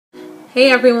Hey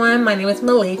everyone, my name is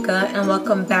Malika and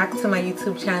welcome back to my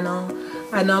YouTube channel.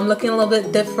 I know I'm looking a little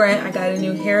bit different. I got a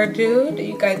new hairdo. Do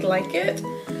you guys like it?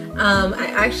 I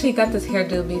actually got this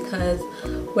hairdo because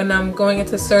when I'm going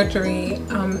into surgery,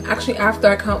 actually after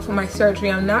I come out from my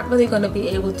surgery, I'm not really going to be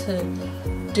able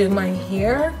to do my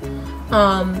hair.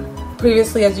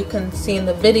 Previously, as you can see in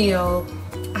the video,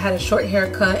 I had a short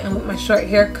haircut, and with my short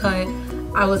haircut,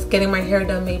 I was getting my hair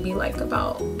done maybe like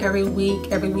about every week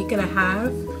and a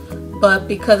half. But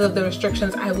because of the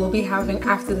restrictions I will be having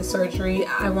after the surgery,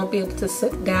 I won't be able to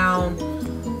sit down,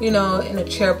 you know, in a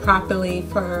chair properly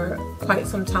for quite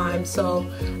some time. So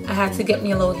I had to get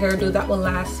me a little hairdo that will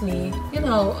last me, you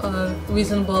know, a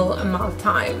reasonable amount of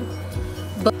time.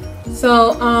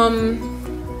 So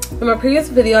in my previous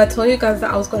video, I told you guys that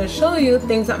I was going to show you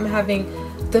things that I'm having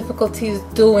difficulties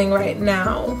doing right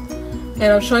now. And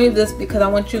I'm showing you this because I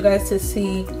want you guys to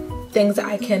see things that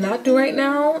I cannot do right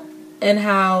now and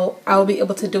how I will be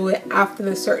able to do it after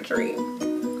the surgery.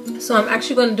 So I'm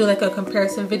actually going to do like a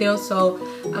comparison video. So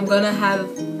I'm going to have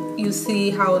you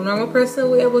see how a normal person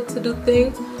will be able to do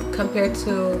things compared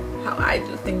to how I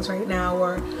do things right now,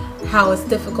 or how it's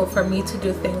difficult for me to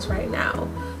do things right now.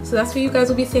 So that's what you guys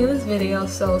will be seeing in this video,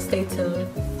 so stay tuned.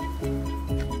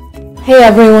 Hey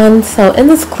everyone, so in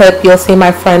this clip you'll see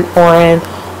my friend Oren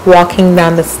walking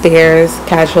down the stairs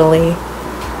casually,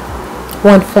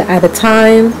 1 foot at a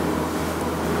time.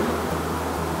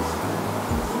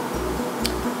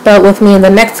 But with me in the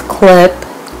next clip,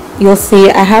 you'll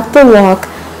see I have to walk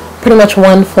pretty much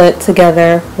 1 foot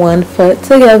together, 1 foot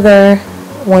together,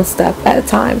 1 step at a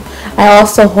time. I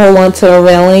also hold on to the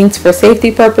railings for safety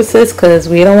purposes because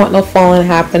we don't want no falling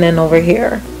happening over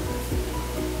here.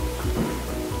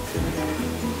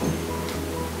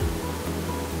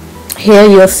 Here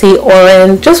you'll see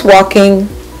Oren just walking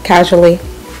casually.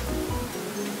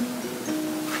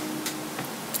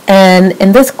 And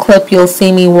in this clip, you'll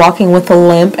see me walking with a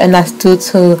limp, and that's due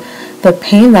to the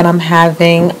pain that I'm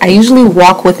having. I usually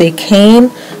walk with a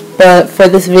cane, but for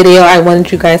this video, I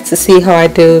wanted you guys to see how I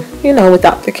do, you know,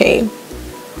 without the cane.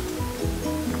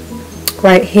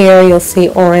 Right here, you'll see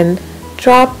Oren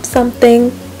drop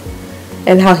something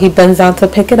and how he bends down to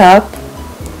pick it up.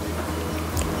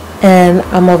 And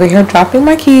I'm over here dropping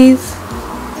my keys.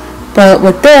 But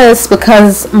with this,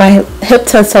 because my hip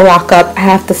tends to lock up, I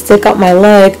have to stick up my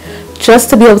leg just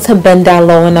to be able to bend down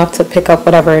low enough to pick up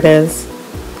whatever it is.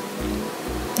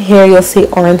 Here you'll see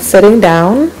Oren sitting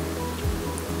down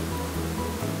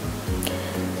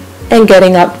and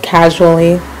getting up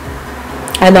casually.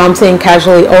 I know I'm saying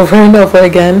casually over and over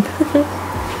again.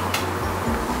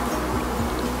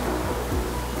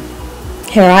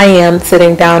 Here I am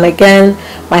sitting down again.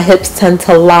 My hips tend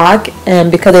to lock, and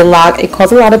because they lock, it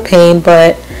causes a lot of pain,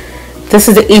 but this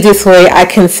is the easiest way I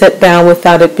can sit down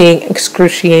without it being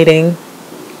excruciating.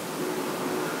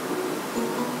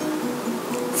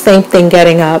 Same thing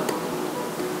getting up.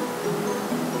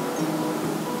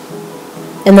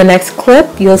 In the next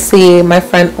clip, you'll see my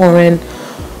friend Oren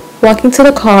walking to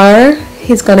the car.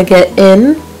 He's going to get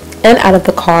in and out of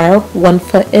the car, 1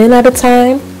 foot in at a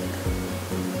time.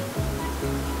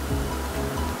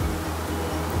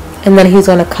 And then he's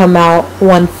going to come out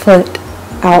 1 foot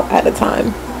out at a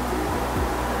time.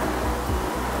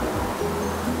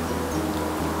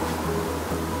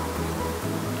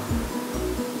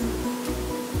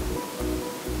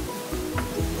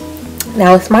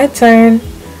 Now it's my turn.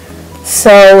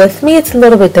 So with me, it's a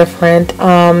little bit different.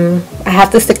 I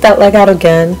have to stick that leg out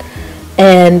again.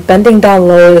 And bending down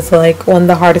low is like one of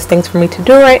the hardest things for me to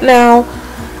do right now.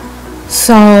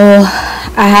 So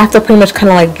I have to pretty much kind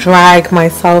of like drag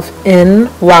myself in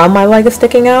while my leg is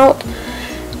sticking out.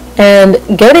 And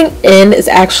getting in is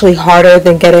actually harder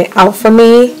than getting out for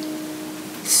me.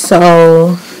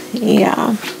 So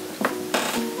yeah.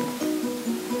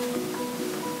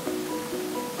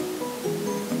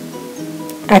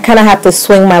 I kind of have to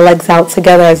swing my legs out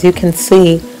together, as you can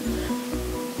see.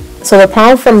 So the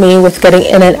problem for me with getting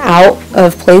in and out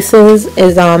of places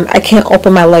is I can't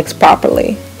open my legs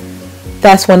properly.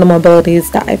 That's one of the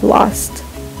mobilities that I've lost.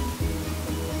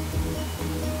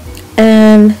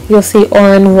 And you'll see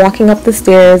Oren walking up the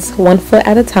stairs 1 foot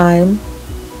at a time.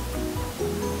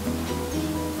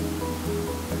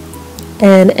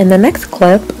 And in the next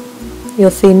clip,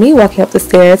 you'll see me walking up the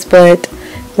stairs, but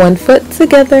 1 foot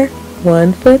together,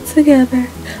 1 foot together,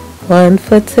 1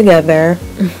 foot together.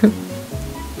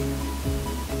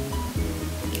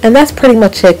 And that's pretty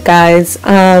much it, guys.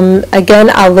 Again,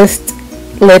 I'll list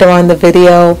later on in the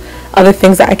video other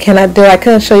things that I cannot do. I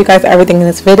couldn't show you guys everything in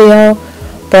this video,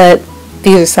 but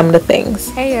these are some of the things.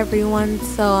 Hey everyone,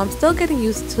 so I'm still getting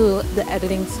used to the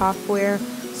editing software,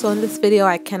 So in this video,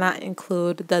 I cannot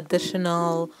include the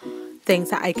additional things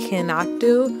that I cannot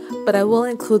do, but I will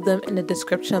include them in the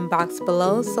description box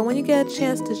below. So when you get a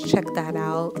chance to check that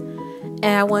out. And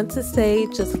I want to say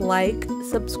just like,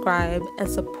 subscribe, and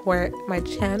support my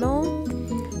channel.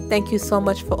 Thank you so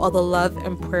much for all the love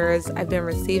and prayers I've been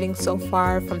receiving so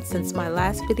far since my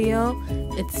last video.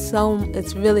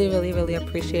 It's really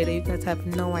appreciated. You guys have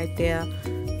no idea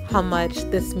how much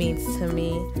this means to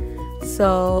me.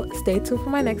 So stay tuned for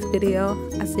my next video.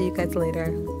 I'll see you guys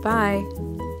later. Bye.